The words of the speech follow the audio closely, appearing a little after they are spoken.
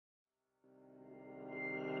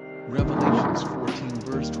Revelations 14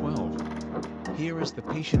 verse 12. Here is the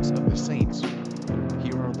patience of the saints.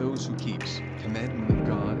 Here are those who keeps commandment of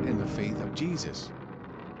God and the faith of Jesus.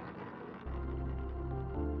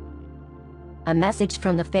 A message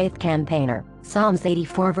from the Faith Campaigner, Psalms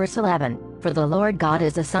 84 verse 11. For the Lord God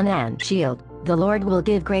is a sun and shield. The Lord will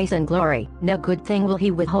give grace and glory. No good thing will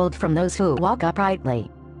he withhold from those who walk uprightly.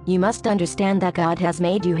 You must understand that God has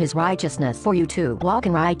made you his righteousness for you to walk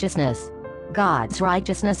in righteousness. God's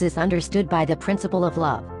righteousness is understood by the principle of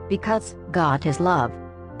love, because God is love.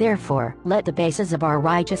 Therefore, let the basis of our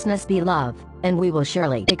righteousness be love, and we will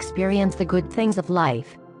surely experience the good things of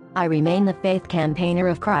life. I remain the Faith Campaigner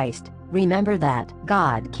of Christ. Remember that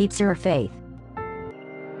God keeps your faith.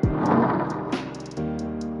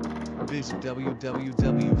 Visit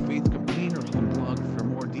www.FaithCampaigner home blog for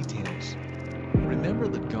more details. Remember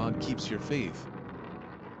that God keeps your faith.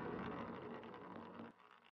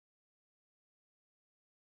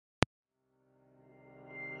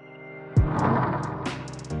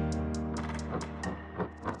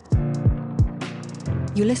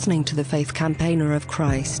 You're listening to the Faith Campaigner of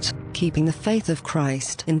Christ, keeping the faith of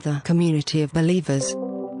Christ in the community of believers.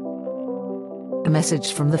 A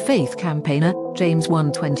message from the Faith Campaigner, James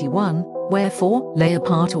 1:21, Wherefore, lay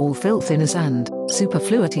apart all filthiness and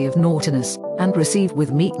superfluity of naughtiness, and receive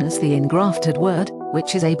with meekness the engrafted word,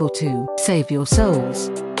 which is able to save your souls.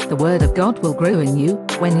 The word of God will grow in you,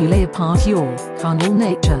 when you lay apart your carnal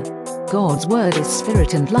nature. God's word is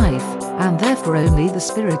spirit and life, and therefore only the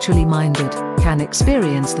spiritually minded can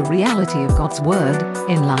experience the reality of God's word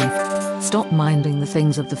in life. Stop minding the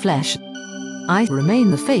things of the flesh. I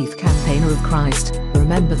remain the Faith Campaigner of Christ.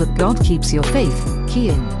 Remember that God keeps your faith,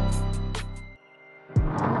 keying.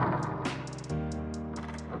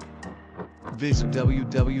 Visit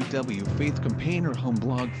www.FaithCampaigner home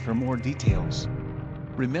blog for more details.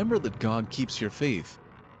 Remember that God keeps your faith.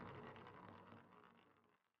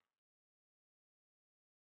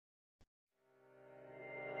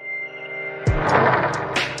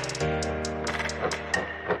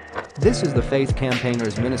 This is the Faith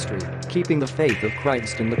Campaigners Ministry, keeping the faith of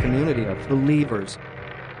Christ in the community of believers.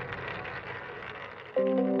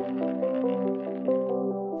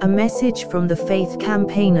 A message from the Faith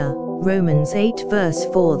Campaigner, Romans 8 verse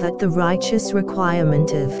 4, that the righteous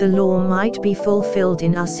requirement of the law might be fulfilled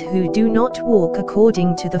in us who do not walk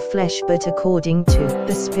according to the flesh but according to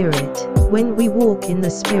the Spirit. When we walk in the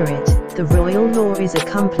Spirit, the royal law is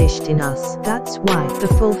accomplished in us. That's why the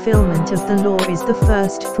fulfillment of the law is the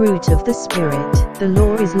first fruit of the Spirit. The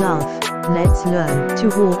law is love. Let's learn to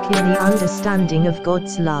walk in the understanding of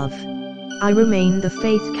God's love. I remain the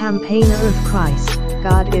Faith Campaigner of Christ.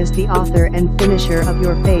 God is the author and finisher of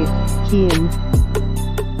your faith, keying.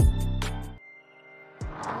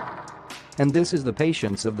 And this is the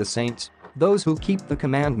patience of the saints, those who keep the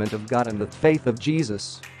commandment of God and the faith of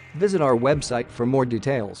Jesus. Visit our website for more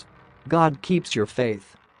details. God keeps your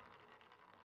faith.